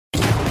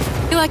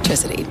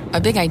Electricity,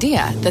 a big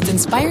idea that's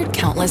inspired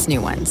countless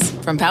new ones.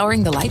 From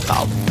powering the light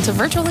bulb to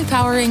virtually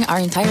powering our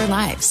entire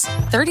lives.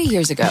 30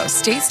 years ago,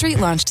 State Street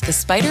launched the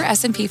Spider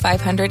S&P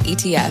 500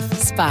 ETF,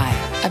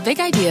 SPY. A big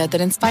idea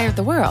that inspired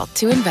the world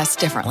to invest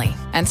differently.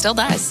 And still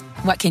does.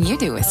 What can you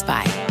do with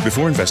SPY?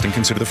 Before investing,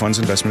 consider the fund's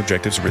investment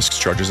objectives, risks,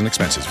 charges, and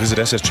expenses. Visit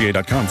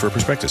ssga.com for a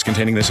prospectus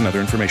containing this and other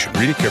information.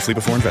 Read it carefully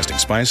before investing.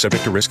 SPY is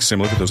subject to risks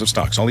similar to those of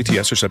stocks. All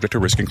ETFs are subject to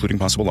risk, including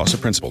possible loss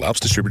of principal. ALPS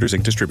Distributors,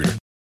 Inc. Distributor.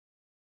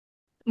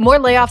 More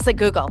layoffs at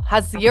Google.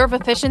 Has the year of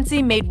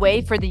efficiency made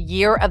way for the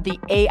year of the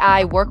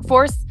AI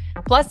workforce?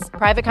 Plus,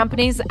 private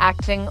companies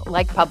acting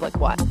like public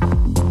one.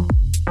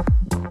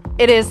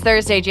 It is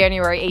Thursday,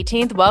 January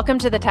 18th. Welcome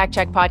to the Tech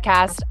Check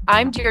podcast.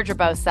 I'm Deirdre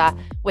Bosa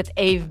with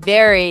a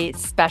very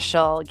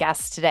special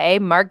guest today.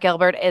 Mark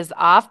Gilbert is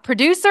off.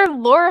 Producer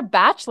Laura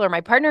Batchelor,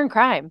 my partner in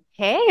crime.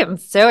 Hey, I'm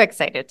so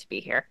excited to be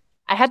here.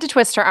 I had to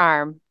twist her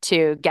arm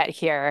to get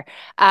here,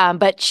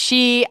 but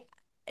she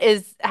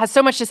has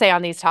so much to say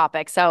on these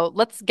topics. So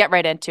let's get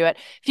right into it.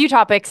 A few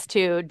topics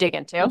to dig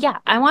into. Yeah,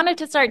 I wanted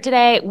to start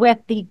today with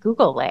the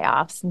Google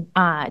layoffs.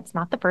 It's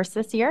not the first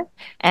this year.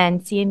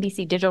 And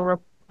CNBC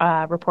digital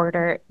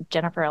reporter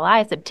Jennifer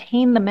Elias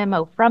obtained the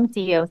memo from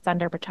CEO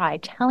Sundar Pichai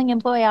telling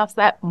employees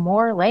that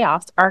more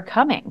layoffs are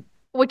coming.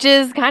 Which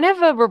is kind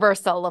of a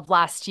reversal of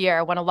last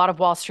year when a lot of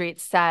Wall Street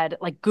said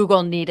like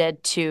Google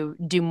needed to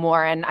do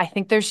more. And I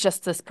think there's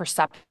just this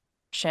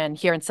perception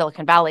here in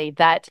Silicon Valley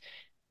that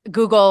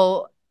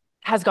Google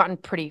has gotten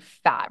pretty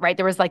fat, right?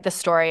 There was like the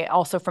story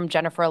also from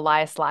Jennifer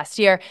Elias last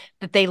year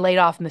that they laid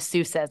off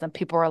masseuses and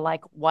people were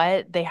like,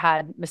 what? They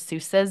had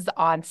masseuses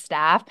on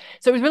staff?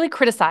 So it was really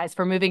criticized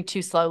for moving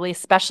too slowly,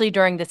 especially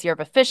during this year of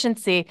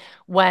efficiency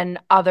when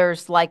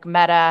others like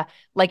Meta,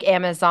 like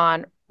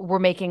Amazon were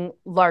making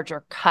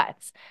larger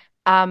cuts.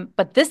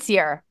 But this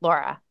year,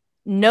 Laura,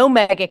 no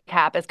mega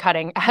cap is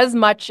cutting as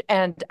much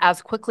and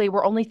as quickly.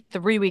 We're only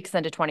 3 weeks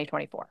into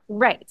 2024.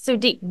 Right. So,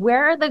 Dee,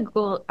 where are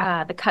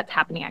the cuts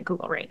happening at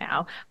Google right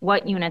now?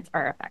 What units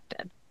are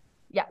affected?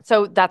 Yeah.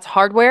 So that's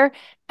hardware,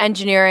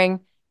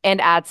 engineering,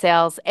 and ad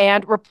sales.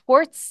 And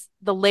reports,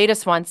 the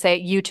latest ones say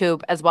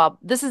YouTube as well.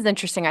 This is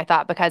interesting, I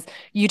thought, because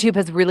YouTube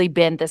has really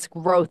been this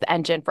growth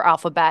engine for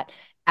Alphabet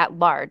at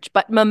large.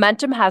 But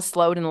momentum has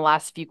slowed in the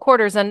last few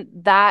quarters, and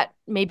that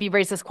maybe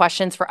raises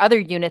questions for other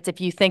units if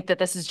you think that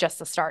this is just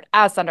the start,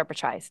 as Sundar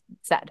Pichai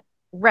said.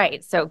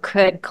 Right. So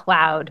could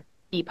cloud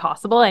be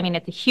possible? I mean,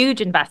 it's a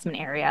huge investment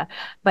area,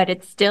 but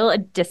it's still a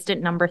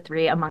distant number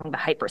 3 among the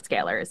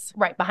hyperscalers.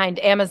 Right, behind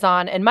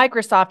Amazon and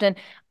Microsoft. And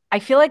I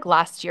feel like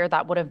last year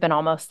that would have been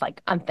almost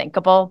like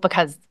unthinkable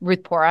because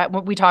Ruth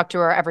Porat, we talk to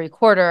her every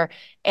quarter,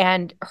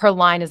 and her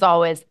line is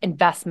always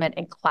investment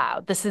in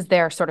cloud. This is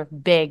their sort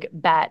of big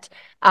bet.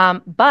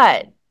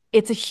 But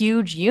it's a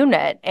huge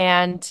unit,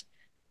 and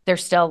they're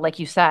still, like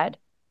you said,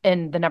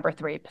 in the number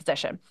 3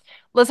 position.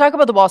 Let's talk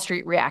about the Wall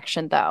Street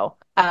reaction, though.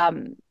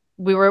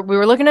 We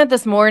were looking at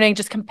this morning,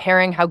 just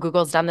comparing how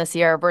Google's done this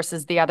year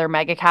versus the other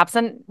mega caps,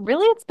 and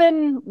really it's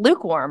been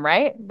lukewarm,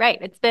 right? Right.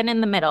 It's been in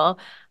the middle.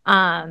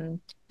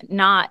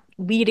 Not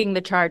leading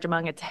the charge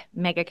among its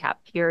mega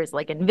cap peers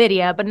like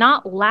NVIDIA, but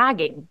not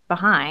lagging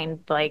behind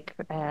like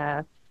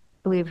I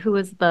believe who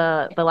was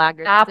the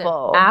laggard?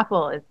 Apple.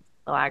 Apple is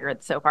the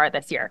laggard so far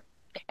this year.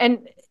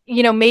 And,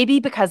 you know, maybe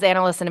because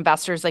analysts and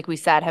investors, like we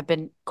said, have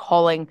been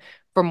calling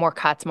for more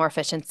cuts, more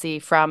efficiency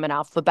from an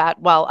Alphabet,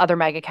 while other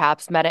mega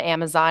caps, Meta,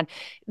 Amazon,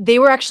 they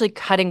were actually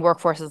cutting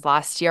workforces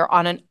last year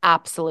on an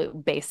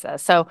absolute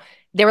basis. So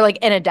they were like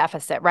in a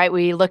deficit, right?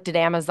 We looked at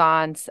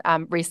Amazon's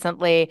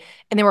recently,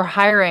 and they were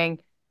hiring.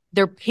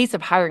 Their pace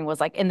of hiring was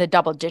like in the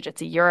double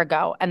digits a year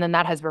ago, and then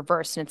that has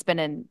reversed, and it's been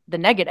in the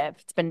negative.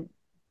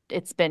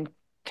 It's been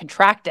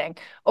contracting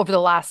over the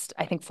last,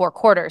 I think, 4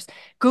 quarters.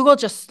 Google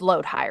just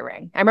slowed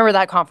hiring. I remember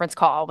that conference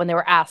call when they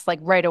were asked like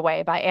right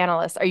away by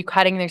analysts, are you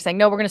cutting? And they're saying,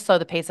 no, we're going to slow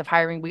the pace of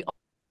hiring. We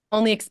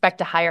only expect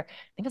to hire,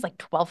 I think it was like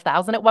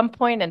 12,000 at one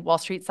point, and Wall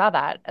Street saw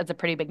that as a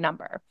pretty big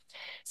number.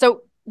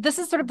 So this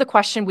is sort of the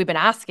question we've been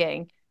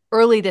asking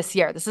early this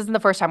year. This isn't the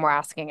first time we're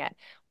asking it.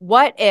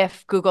 What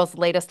if Google's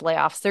latest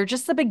layoffs, they're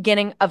just the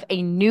beginning of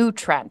a new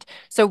trend?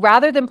 So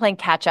rather than playing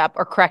catch up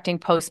or correcting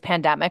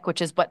post-pandemic,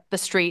 which is what the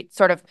street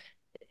sort of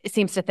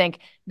seems to think,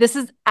 this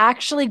is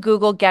actually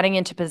Google getting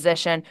into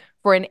position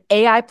for an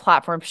AI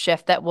platform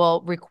shift that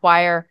will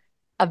require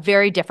a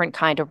very different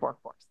kind of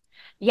workforce.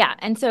 Yeah.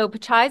 And so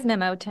Pichai's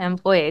memo to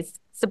employees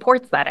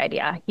supports that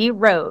idea. He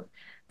wrote,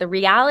 the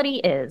reality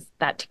is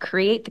that to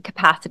create the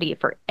capacity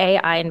for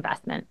AI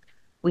investment,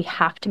 we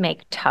have to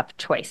make tough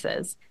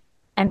choices.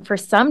 And for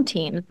some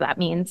teams, that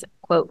means,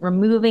 quote,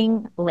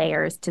 removing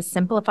layers to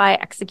simplify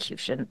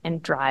execution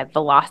and drive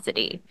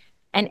velocity.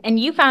 And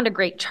you found a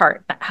great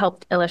chart that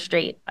helped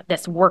illustrate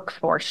this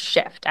workforce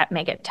shift at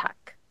mega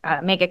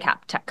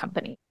cap tech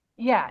company.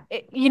 Yeah.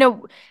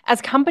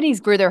 As companies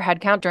grew their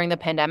headcount during the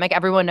pandemic,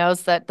 everyone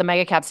knows that the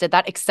mega caps did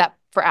that except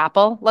for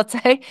Apple, let's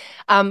say,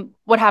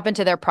 what happened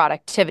to their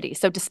productivity.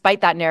 So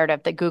despite that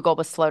narrative that Google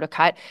was slow to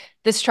cut,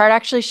 this chart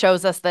actually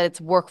shows us that its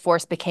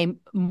workforce became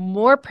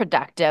more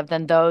productive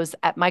than those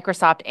at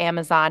Microsoft,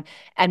 Amazon,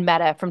 and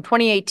Meta from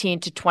 2018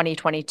 to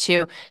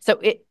 2022. So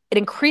it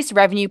increased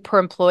revenue per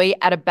employee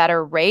at a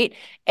better rate.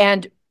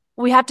 And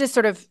we have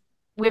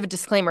a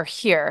disclaimer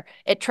here.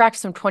 It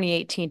tracks from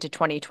 2018 to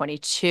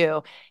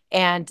 2022,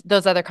 and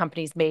those other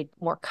companies made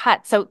more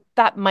cuts. So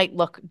that might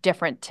look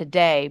different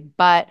today,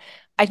 but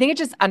I think it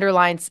just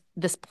underlines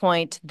this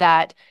point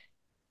that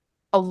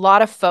a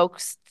lot of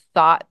folks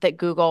thought that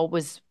Google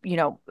was,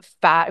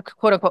 fat,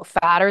 quote unquote,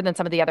 fatter than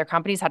some of the other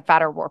companies, had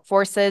fatter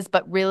workforces,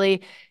 but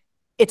really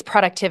its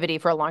productivity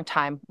for a long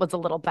time was a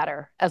little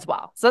better as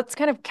well. So that's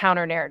kind of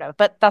counter narrative,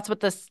 but that's what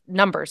the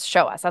numbers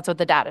show us. That's what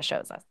the data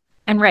shows us.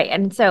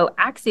 And so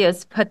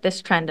Axios put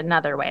this trend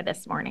another way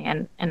this morning,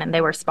 and then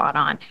they were spot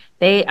on.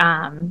 They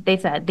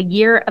said the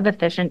year of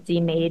efficiency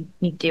made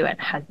me do it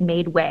has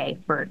made way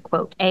for,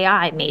 quote,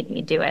 AI made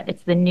me do it.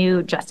 It's the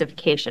new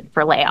justification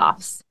for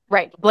layoffs.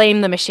 Right.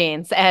 Blame the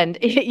machines. And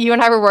you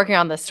and I were working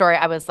on this story.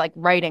 I was like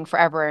writing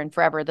forever and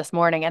forever this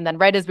morning. And then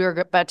right as we were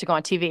about to go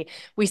on TV,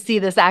 we see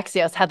this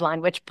Axios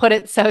headline, which put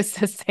it so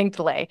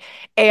succinctly,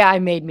 AI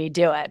made me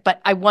do it.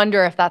 But I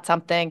wonder if that's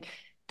something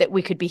that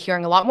we could be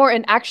hearing a lot more.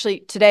 And actually,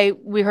 today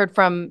we heard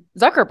from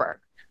Zuckerberg.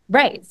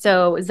 Right.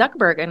 So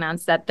Zuckerberg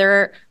announced that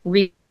they're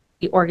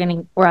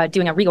reorganizing or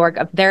doing a reorg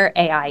of their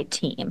AI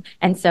team.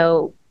 And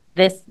so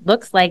this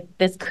looks like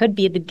this could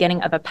be the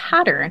beginning of a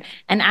pattern.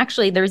 And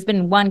actually, there's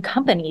been one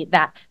company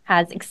that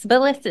has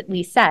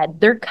explicitly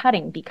said they're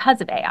cutting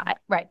because of AI.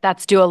 Right.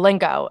 That's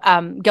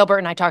Duolingo. Gilbert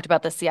and I talked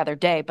about this the other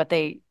day, but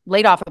they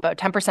laid off about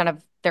 10%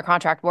 of their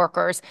contract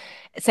workers,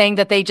 saying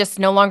that they just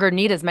no longer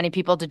need as many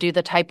people to do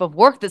the type of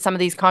work that some of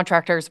these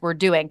contractors were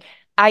doing,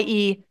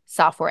 i.e.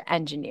 software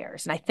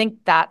engineers. And I think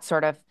that's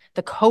sort of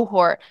the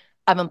cohort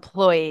of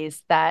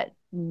employees that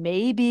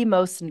may be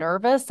most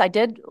nervous. I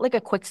did like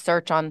a quick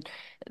search on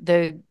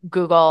the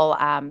Google,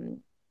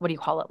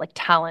 like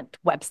talent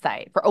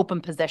website for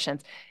open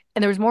positions.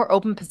 And there was more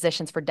open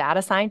positions for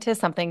data scientists,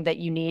 something that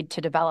you need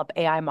to develop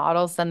AI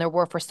models, than there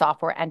were for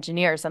software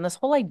engineers. And this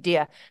whole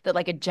idea that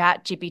like a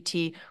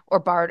ChatGPT or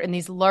BART and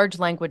these large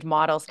language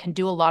models can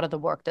do a lot of the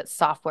work that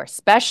software,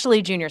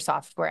 especially junior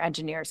software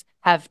engineers,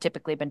 have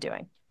typically been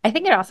doing. I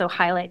think it also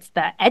highlights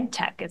that ed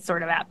tech is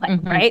sort of at play,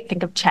 right?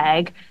 Think of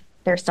Chegg.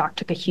 Their stock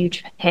took a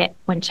huge hit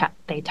when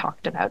they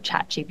talked about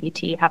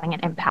ChatGPT having an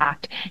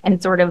impact, and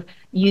sort of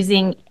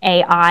using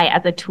AI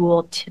as a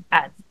tool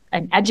as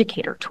an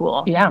educator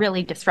tool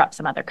really disrupt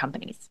some other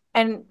companies.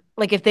 And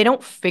like if they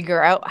don't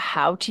figure out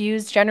how to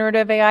use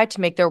generative AI to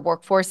make their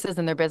workforces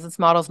and their business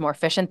models more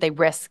efficient, they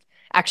risk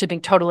actually being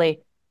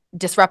totally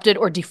disrupted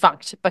or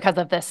defunct because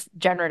of this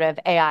generative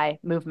AI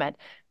movement.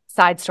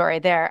 Side story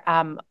there.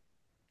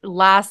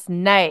 Last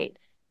night,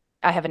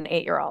 I have an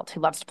 8-year-old who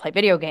loves to play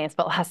video games,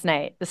 but last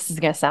night, this is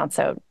going to sound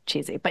so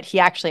cheesy, but he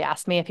actually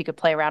asked me if he could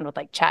play around with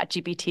like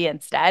ChatGPT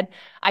instead.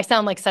 I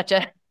sound like such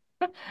a,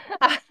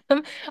 I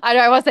want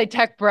to say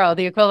tech bro,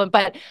 the equivalent,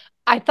 but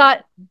I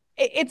thought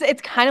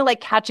it's kind of like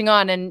catching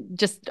on, and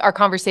just our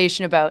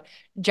conversation about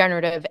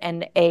generative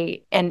and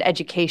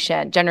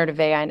education, generative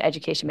AI and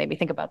education made me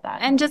think about that.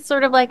 And just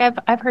sort of like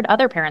I've heard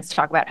other parents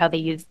talk about how they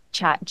use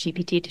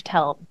ChatGPT to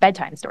tell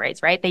bedtime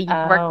stories, right? They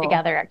work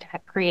together to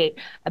create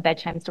a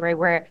bedtime story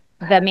where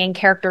the main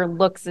character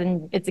looks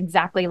and it's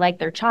exactly like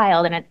their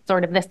child, and it's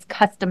sort of this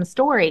custom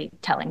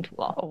storytelling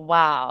tool.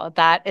 Wow,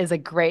 that is a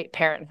great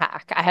parent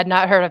hack. I had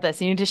not heard of this.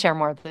 You need to share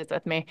more of this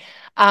with me.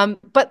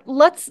 But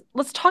let's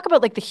talk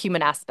about like the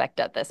human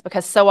aspect of this,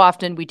 because so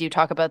often we do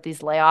talk about these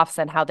layoffs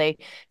and how they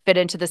fit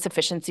into this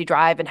efficiency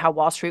drive and how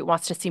Wall Street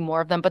wants to see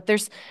more of them. But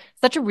there's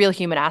such a real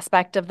human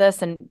aspect of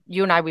this. And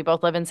you and I, we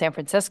both live in San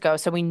Francisco,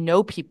 so we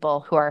know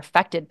people who are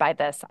affected by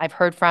this. I've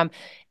heard from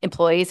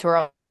employees who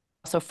are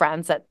also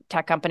friends at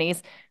tech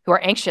companies who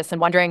are anxious and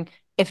wondering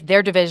if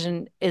their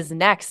division is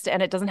next.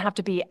 And it doesn't have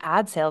to be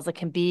ad sales. It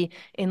can be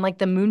in like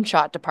the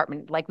moonshot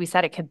department. Like we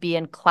said, it could be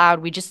in cloud.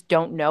 We just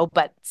don't know.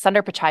 But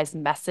Sundar Pichai's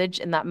message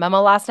in that memo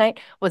last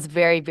night was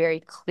very, very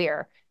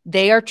clear.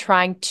 They are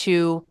trying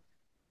to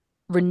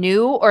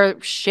renew or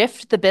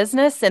shift the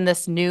business in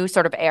this new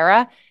sort of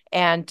era.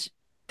 And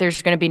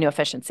there's going to be new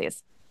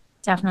efficiencies.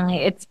 Definitely.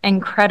 It's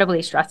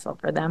incredibly stressful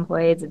for the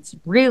employees. It's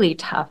really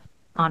tough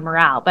on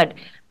morale. But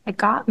it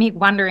got me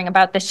wondering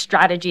about the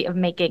strategy of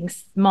making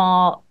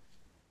small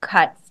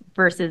cuts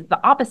versus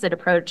the opposite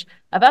approach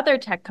of other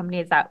tech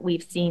companies that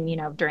we've seen,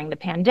 during the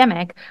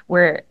pandemic,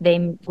 where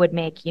they would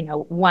make,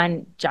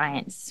 one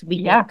giant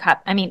sweeping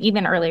cut. I mean,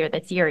 even earlier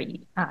this year,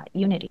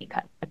 Unity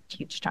cut a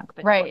huge chunk of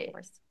its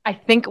workforce. I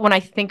think when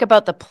I think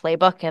about the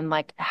playbook and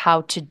like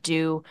how to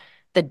do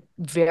the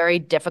very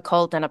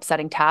difficult and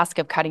upsetting task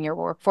of cutting your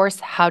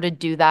workforce, how to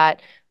do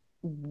that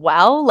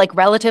well, like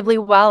relatively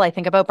well. I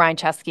think about Brian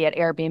Chesky at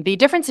Airbnb,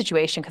 different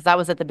situation, because that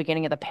was at the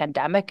beginning of the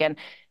pandemic, and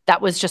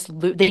that was just,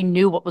 they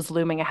knew what was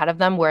looming ahead of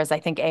them. Whereas I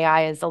think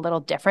AI is a little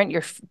different.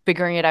 You're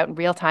figuring it out in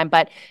real time,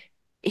 but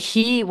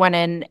he went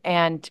in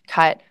and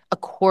cut a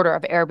quarter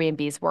of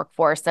Airbnb's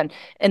workforce. And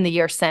in the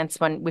year since,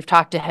 when we've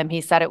talked to him,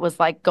 he said it was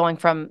like going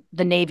from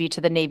the Navy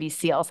to the Navy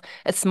SEALs,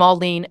 a small,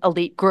 lean,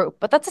 elite group.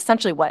 But that's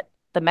essentially what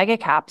the mega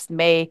caps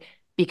may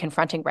be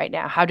confronting right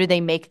now. How do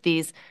they make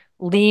these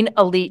lean,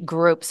 elite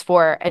groups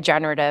for a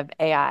generative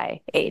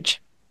AI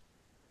age?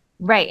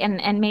 Right.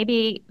 And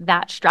maybe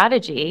that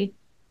strategy,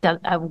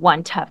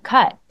 one tough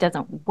cut,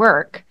 doesn't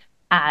work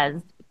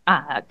as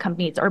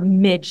companies are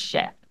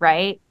mid-shift,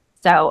 right?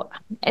 So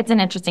it's an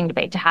interesting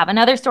debate to have.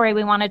 Another story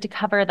we wanted to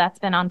cover that's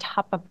been on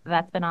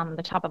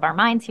the top of our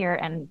minds here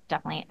and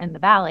definitely in the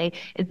Valley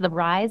is the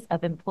rise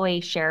of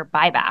employee share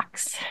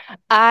buybacks.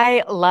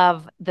 I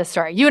love this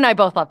story. You and I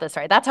both love this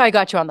story. That's how I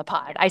got you on the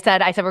pod. I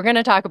said we're going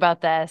to talk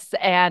about this.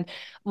 And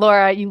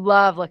Laura, you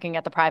love looking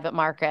at the private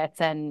markets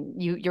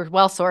and you're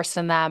well sourced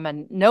in them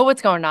and know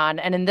what's going on.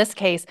 And in this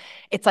case,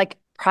 it's like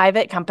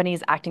private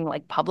companies acting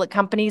like public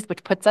companies,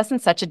 which puts us in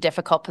such a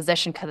difficult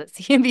position because at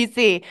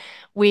CNBC,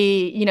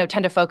 we,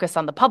 tend to focus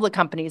on the public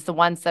companies, the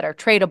ones that are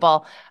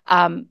tradable.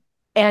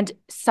 And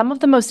some of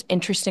the most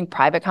interesting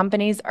private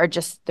companies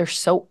they're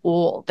so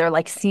old. They're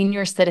like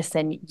senior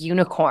citizen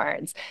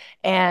unicorns.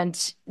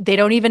 And they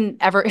don't even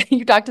ever,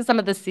 you talk to some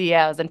of the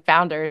CEOs and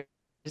founders,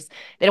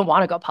 they don't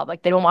want to go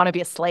public. They don't want to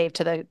be a slave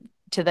to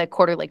the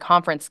quarterly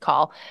conference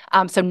call.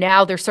 So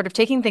now they're sort of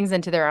taking things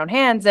into their own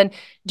hands and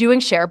doing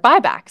share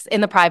buybacks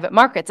in the private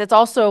markets. It's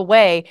also a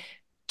way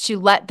to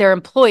let their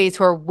employees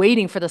who are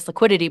waiting for this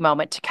liquidity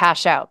moment to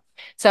cash out.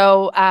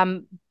 So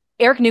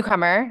Eric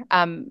Newcomer,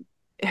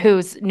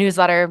 whose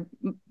newsletter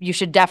you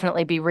should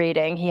definitely be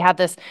reading, he had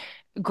this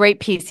great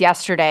piece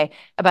yesterday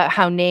about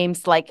how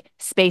names like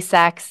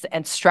SpaceX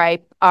and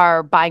Stripe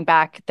are buying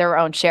back their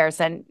own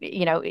shares. And,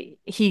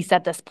 he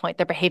said this point,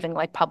 they're behaving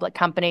like public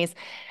companies.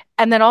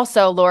 And then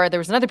also, Laura, there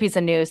was another piece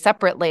of news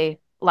separately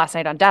last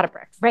night on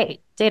Databricks.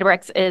 Right.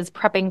 Databricks is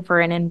prepping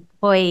for an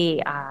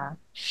employee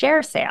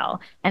share sale,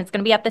 and it's going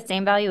to be at the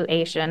same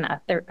valuation,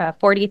 a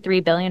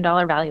 $43 billion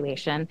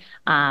valuation.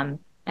 And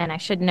I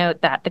should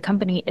note that the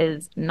company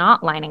is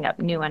not lining up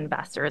new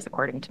investors,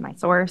 according to my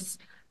source.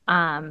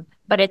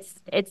 But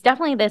it's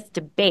definitely this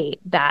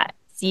debate that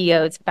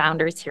CEOs,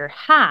 founders here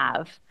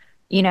have.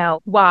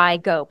 Why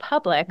go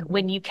public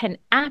when you can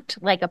act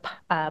like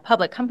a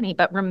public company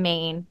but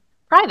remain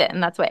private?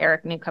 And that's what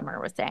Eric Newcomer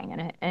was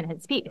saying in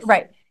his piece.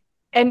 Right.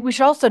 And we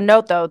should also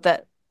note, though,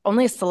 that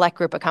only a select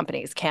group of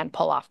companies can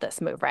pull off this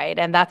move, right?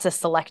 And that's a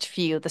select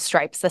few, the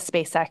Stripes, the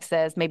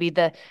SpaceXs, maybe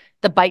the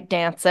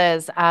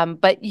ByteDances.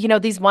 But,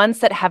 these ones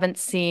that haven't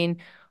seen,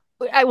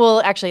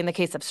 actually, in the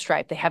case of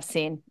Stripe, they have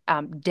seen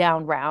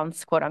down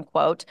rounds, quote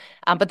unquote,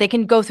 but they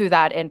can go through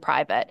that in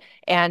private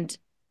and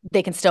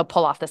they can still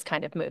pull off this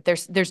kind of move.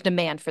 There's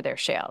demand for their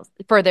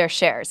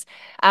shares.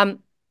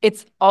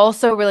 It's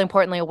also really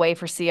importantly a way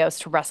for CEOs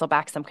to wrestle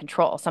back some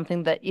control,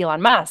 something that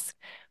Elon Musk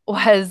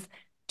was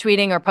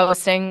tweeting or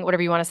posting,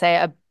 whatever you want to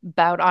say,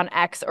 about on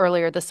X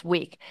earlier this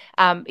week.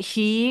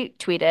 He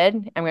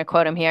tweeted, I'm going to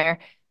quote him here,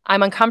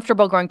 "I'm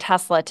uncomfortable growing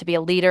Tesla to be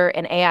a leader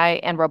in AI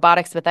and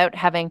robotics without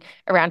having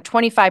around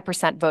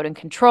 25% voting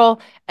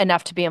control,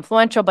 enough to be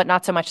influential, but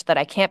not so much that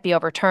I can't be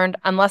overturned.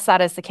 Unless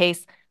that is the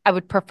case, I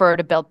would prefer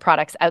to build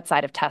products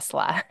outside of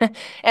Tesla."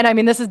 And I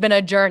mean, this has been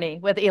a journey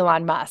with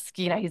Elon Musk.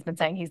 He's been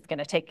saying he's going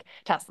to take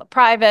Tesla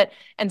private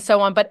and so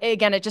on. But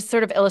again, it just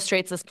sort of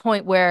illustrates this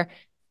point where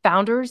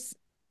founders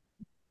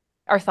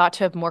are thought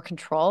to have more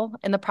control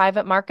in the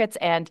private markets.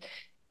 And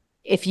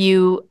if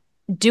you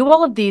do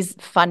all of these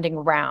funding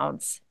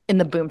rounds in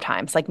the boom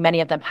times, like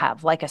many of them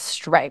have, like a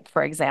Stripe,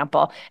 for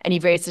example, and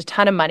you've raised a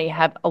ton of money,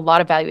 have a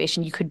lot of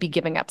valuation, you could be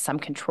giving up some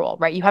control,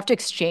 right? You have to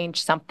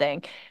exchange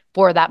something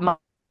for that money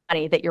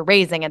that you're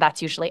raising, and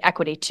that's usually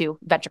equity to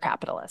venture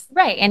capitalists.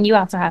 Right. And you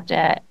also have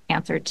to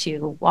answer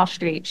to Wall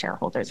Street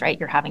shareholders, right?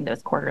 You're having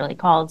those quarterly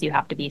calls. You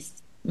have to be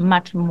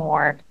much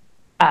more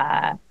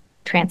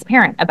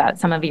transparent about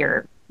some of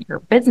your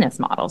business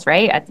models,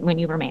 right? When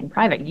you remain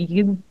private,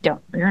 you're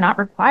not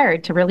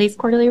required to release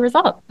quarterly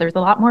results. There's a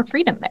lot more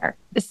freedom there.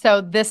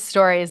 So this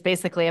story is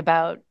basically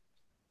about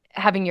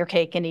having your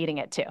cake and eating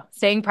it too,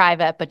 staying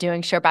private, but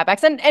doing share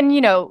buybacks. And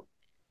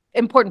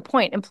important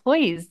point,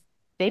 employees,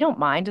 they don't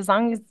mind as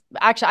long as,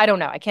 actually, I don't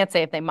know. I can't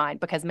say if they mind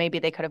because maybe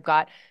they could have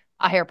got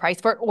a higher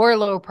price for it or a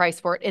lower price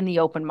for it in the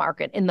open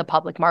market, in the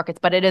public markets.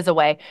 But it is a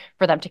way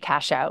for them to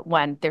cash out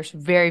when there's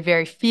very,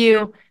 very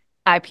few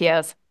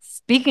IPOs.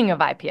 Speaking of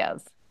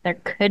IPOs, there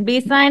could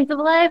be signs of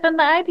life in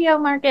the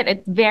IPO market.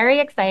 It's very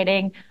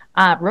exciting.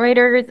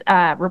 Reuters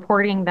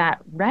reporting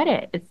that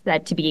Reddit is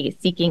said to be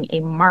seeking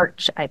a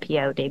March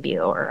IPO debut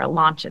or a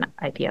launch an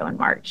IPO in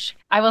March.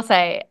 I will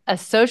say a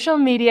social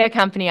media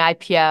company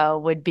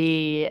IPO would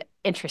be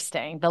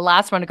interesting. The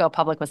last one to go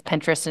public was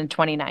Pinterest in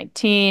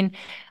 2019.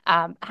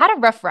 Had a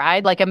rough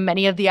ride, like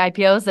many of the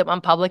IPOs that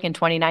went public in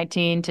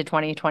 2019 to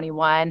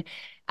 2021.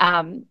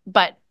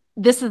 But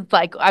this is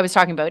like, I was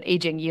talking about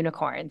aging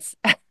unicorns.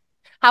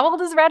 How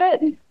old is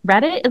Reddit?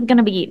 Reddit is going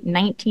to be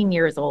 19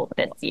 years old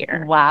this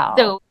year. Wow.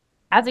 So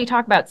as we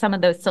talk about some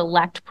of those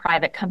select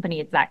private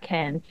companies that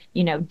can,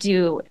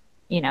 do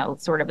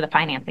sort of the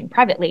financing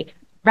privately.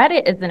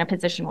 Reddit is in a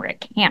position where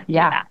it can't do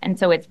that. And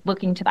so it's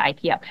looking to the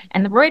IPO.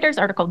 And the Reuters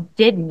article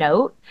did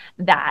note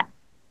that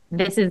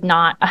this is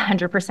not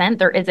 100%.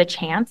 There is a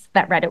chance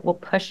that Reddit will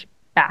push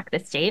back the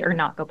state or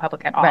not go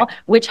public at all,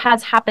 which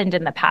has happened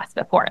in the past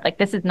before. Like,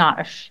 this is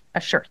not a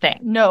sure thing.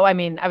 No, I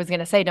mean, I was going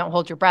to say, don't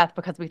hold your breath,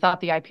 because we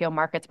thought the IPO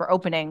markets were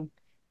opening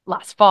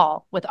last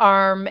fall with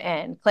ARM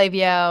and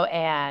Klaviyo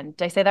and,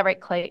 did I say that right?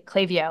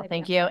 Klaviyo,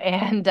 thank you,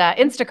 and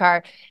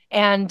Instacart,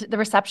 and the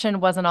reception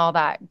wasn't all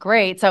that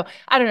great. So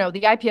I don't know.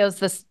 The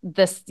IPOs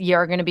this year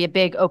are going to be a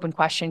big open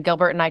question.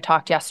 Gilbert and I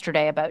talked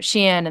yesterday about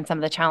Shein and some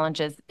of the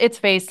challenges it's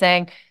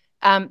facing.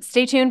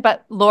 Stay tuned.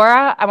 But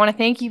Laura, I want to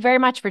thank you very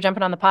much for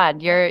jumping on the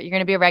pod. You're going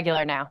to be a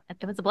regular now.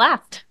 It was a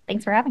blast.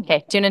 Thanks for having me.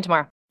 Okay, tune in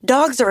tomorrow.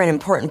 Dogs are an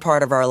important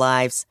part of our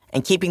lives,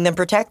 and keeping them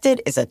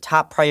protected is a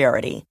top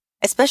priority,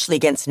 especially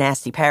against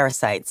nasty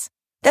parasites.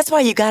 That's why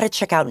you gotta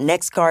check out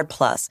NexGard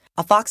Plus,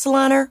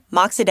 afoxolaner,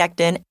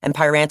 moxidectin, and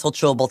pyrantel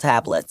chewable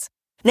tablets.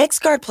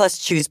 NexGard Plus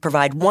chews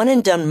provide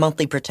one-and-done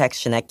monthly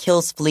protection that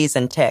kills fleas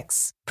and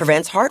ticks,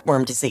 prevents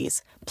heartworm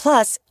disease.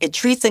 Plus, it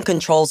treats and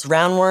controls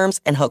roundworms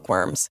and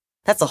hookworms.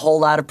 That's a whole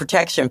lot of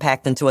protection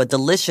packed into a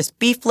delicious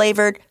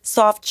beef-flavored,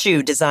 soft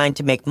chew designed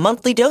to make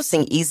monthly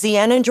dosing easy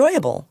and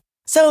enjoyable.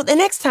 So the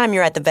next time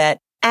you're at the vet,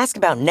 ask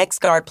about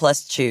NexGard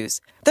Plus chews.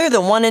 They're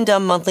the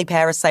one-and-done monthly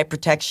parasite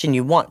protection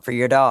you want for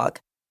your dog.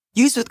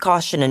 Use with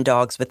caution in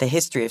dogs with a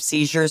history of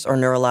seizures or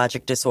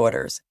neurologic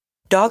disorders.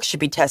 Dogs should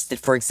be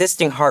tested for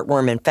existing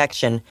heartworm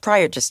infection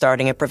prior to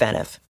starting a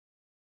preventive.